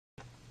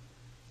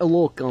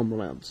Hello,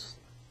 comrades.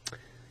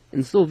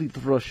 In Soviet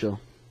Russia,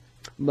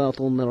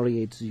 battle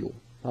narrates you.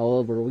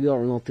 However, we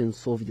are not in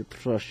Soviet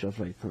Russia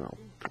right now.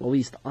 At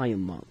least I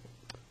am not.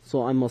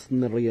 So I must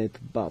narrate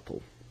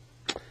battle.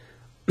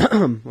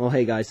 Well,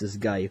 hey guys, this is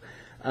Guyu.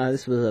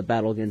 This was a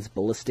battle against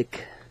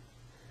Ballistic.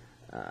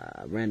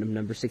 Random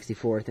number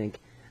 64, I think.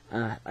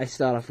 I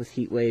start off with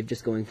Heat Wave,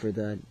 just going for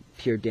the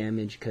pure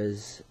damage,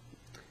 because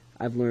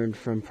I've learned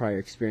from prior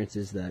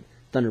experiences that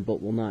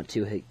Thunderbolt will not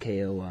 2-hit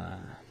KO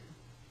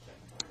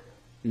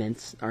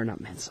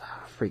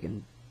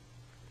freaking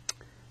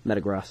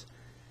Metagross.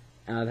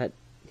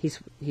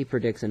 He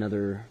predicts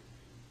another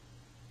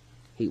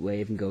Heat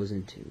Wave and goes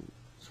into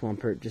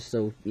Swampert, just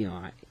so, you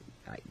know,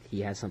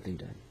 he has something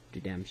to do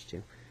damage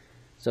to.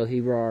 So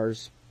he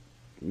roars,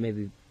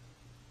 maybe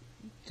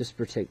just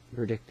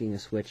predicting a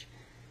switch,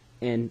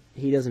 and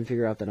he doesn't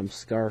figure out that I'm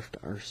scarfed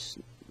or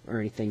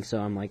anything, so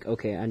I'm like,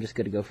 okay, I'm just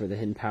going to go for the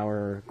Hidden Power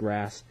or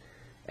Grass,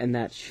 and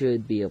that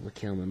should be able to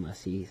kill him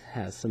unless he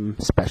has some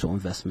special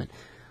investment.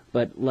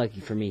 But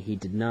lucky for me, he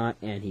did not,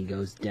 and he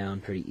goes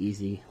down pretty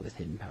easy with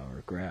Hidden Power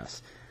or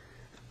Grass.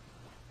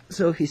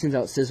 So he sends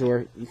out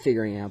Scizor,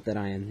 figuring out that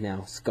I am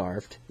now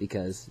scarfed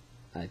because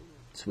I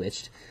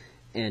switched,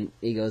 and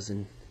he goes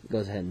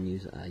ahead and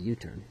use a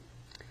U-turn,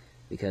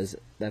 because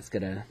that's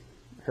going to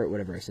hurt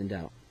whatever I send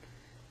out.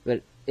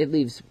 But it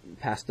leaves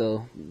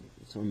Pasto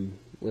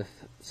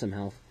with some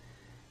health.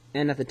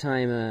 And at the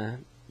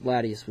time,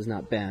 Latias was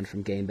not banned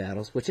from game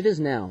battles, which it is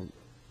now,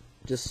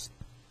 just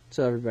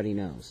so everybody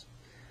knows.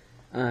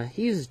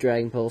 He uses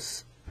Dragon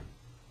Pulse,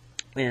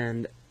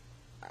 and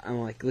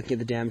I'm like looking at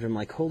the damage, I'm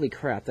like, holy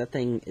crap, that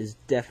thing is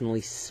definitely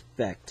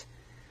spec'd.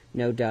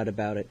 No doubt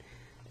about it.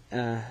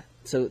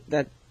 So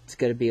that's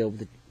going to be able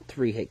to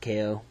 3-hit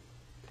KO.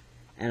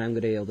 And I'm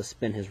going to be able to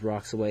spin his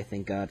rocks away,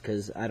 thank God,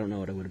 because I don't know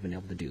what I would have been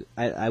able to do.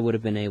 I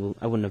wouldn't have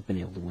been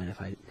able to win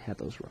if I had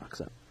those rocks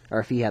up.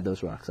 Or if he had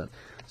those rocks up.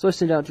 So I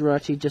send out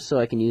Jirachi just so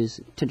I can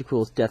use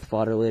Tentacool's Death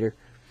Fodder later.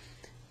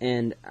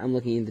 And I'm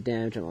looking at the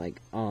damage, I'm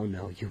like, oh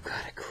no, you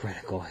got a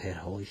critical hit,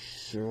 holy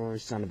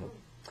son of a...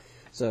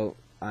 So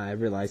I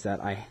realized that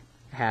I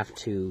have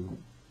to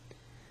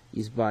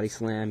use Body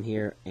Slam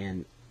here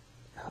and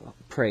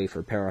pray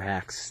for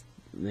Parahax,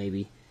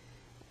 maybe,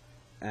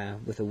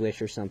 with a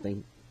wish or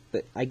something.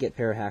 But I get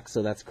Parahax,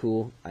 so that's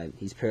cool.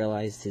 He's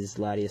paralyzed, his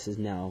Latias is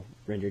now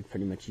rendered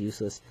pretty much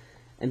useless.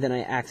 And then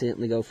I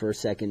accidentally go for a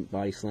second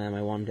Body Slam.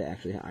 I wanted to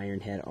actually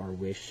Iron Head or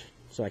Wish,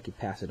 so I could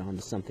pass it on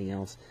to something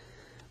else.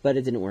 But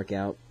it didn't work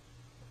out.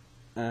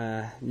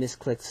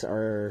 Misclicks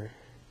are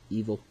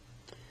evil.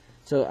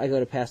 So I go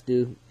to Pass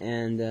Due,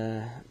 and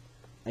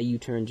I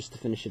U-turn just to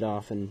finish it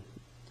off, and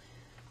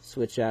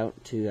switch out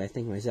to, I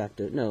think, my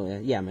Zapdos. No,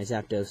 my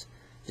Zapdos,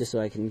 just so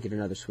I can get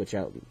another switch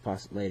out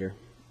later.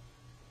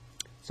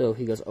 So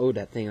he goes, oh,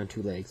 that thing on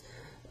 2 legs,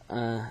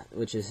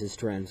 which is his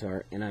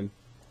Tyranitar, and I'm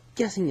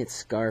guessing it's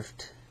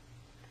scarfed.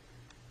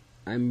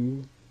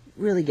 I'm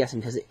really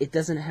guessing, because it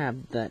doesn't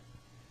have that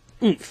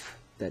oomph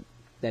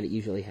that it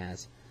usually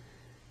has.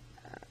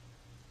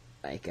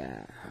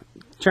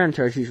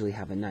 Tyranitars usually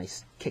have a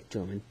nice kick to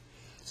them, and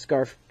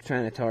scarfed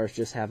Tyranitars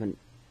just have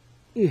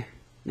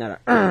not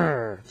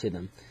a to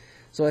them.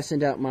 So I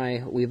send out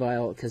my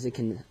Weavile, because it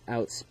can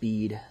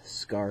outspeed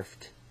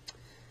scarfed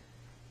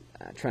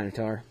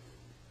Tyranitar.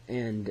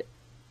 And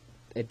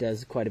it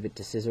does quite a bit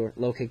to Scizor.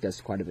 Low Kick does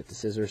quite a bit to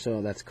Scizor,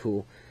 so that's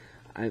cool.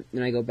 Then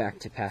I go back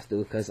to Pastu,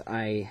 because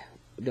I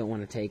don't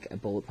want to take a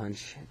Bullet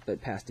Punch,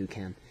 but Pastu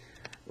can.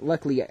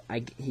 Luckily,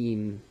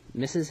 he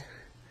misses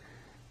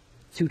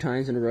 2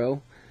 times in a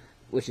row,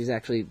 which is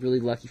actually really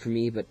lucky for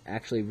me, but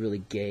actually really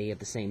gay at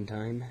the same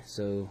time.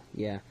 So,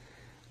 yeah.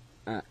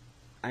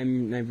 I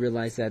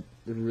realize that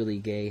really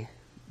gay,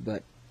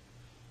 but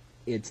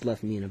it's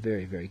left me in a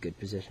very, very good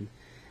position.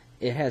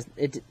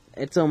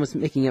 It's almost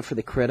making up for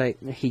the crit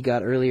he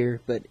got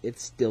earlier, but it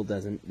still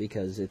doesn't,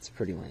 because it's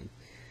pretty lame.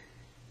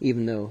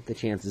 Even though the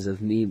chances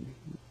of me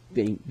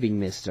being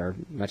missed are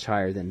much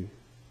higher than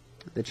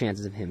the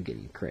chances of him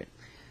getting a crit.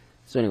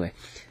 So anyway,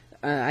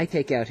 I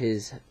take out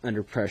his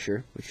Under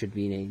Pressure, which should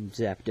be named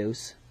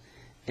Zapdos,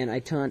 and I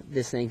taunt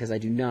this thing because I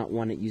do not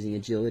want it using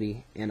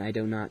Agility, and I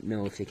do not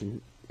know if it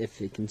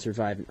can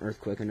survive an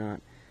Earthquake or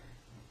not.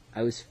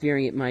 I was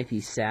fearing it might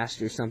be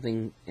Sassed or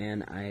something,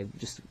 and I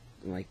just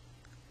like,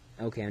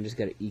 okay, I'm just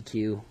gonna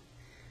EQ.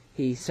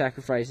 He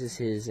sacrifices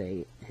his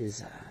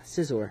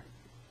Scizor,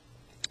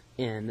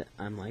 and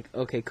I'm like,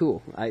 okay,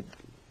 cool.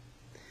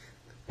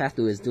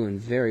 Pathu is doing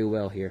very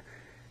well here,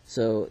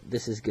 so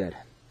this is good.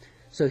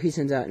 So he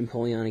sends out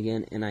Empoleon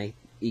again, and I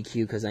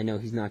EQ because I know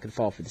he's not gonna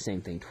fall for the same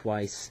thing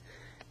twice,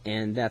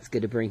 and that's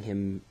gonna bring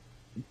him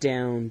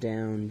down,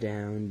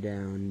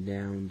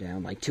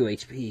 like 2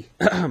 HP.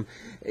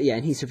 Yeah,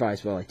 and he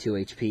survives well at 2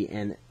 HP,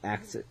 and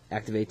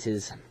activates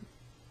his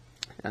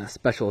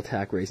special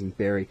attack, Raising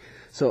Berry.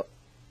 So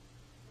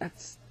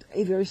that's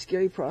a very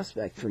scary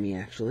prospect for me,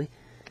 actually.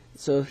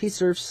 So he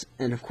surfs,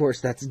 and of course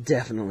that's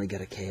definitely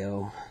got a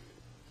KO.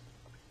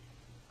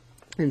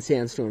 And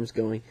Sandstorm's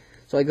going.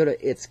 So I go to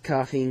It's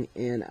Coughing,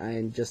 and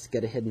I just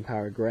get a Hidden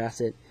Power Grass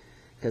it,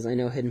 because I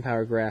know Hidden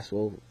Power Grass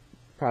will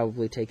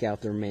probably take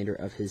out the remainder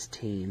of his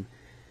team,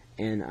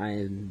 and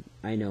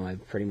I know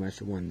I've pretty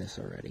much won this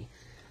already.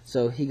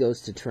 So he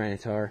goes to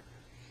Tyranitar,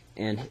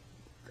 and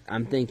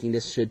I'm thinking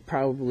this should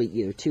probably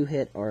either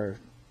 2-hit or,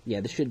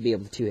 yeah, this should be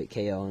able to 2-hit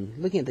KO, and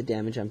looking at the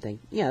damage, I'm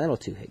thinking, yeah, that'll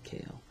 2-hit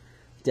KO.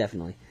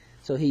 Definitely.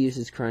 So he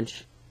uses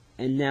Crunch,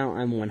 and now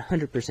I'm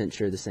 100%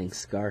 sure this thing's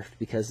Scarfed,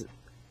 because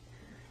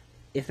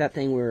if that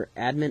thing were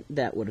Adamant,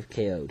 that would have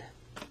KO'd.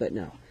 But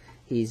no,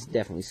 he's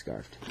definitely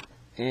Scarfed.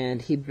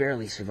 And he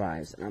barely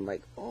survives, and I'm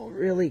like, oh,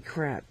 really?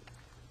 Crap.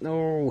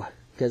 No,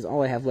 because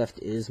all I have left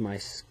is my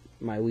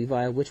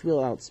Weavile, which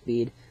will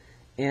outspeed,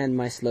 and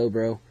my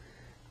Slowbro.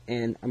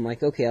 And I'm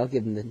like, okay, I'll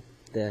give him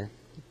the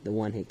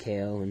one-hit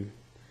KO, and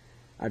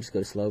I'll just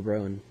go to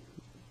Slowbro and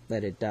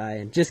let it die.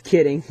 And just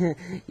kidding.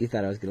 You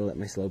thought I was going to let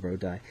my Slowbro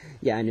die.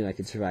 Yeah, I knew I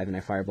could survive, and I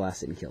Fire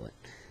Blast it and kill it.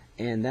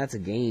 And that's a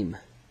game.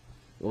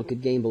 Well,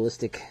 good game,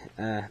 Ballistic.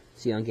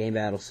 See you on Game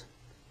Battles.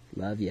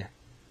 Love ya.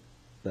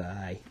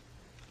 Bye.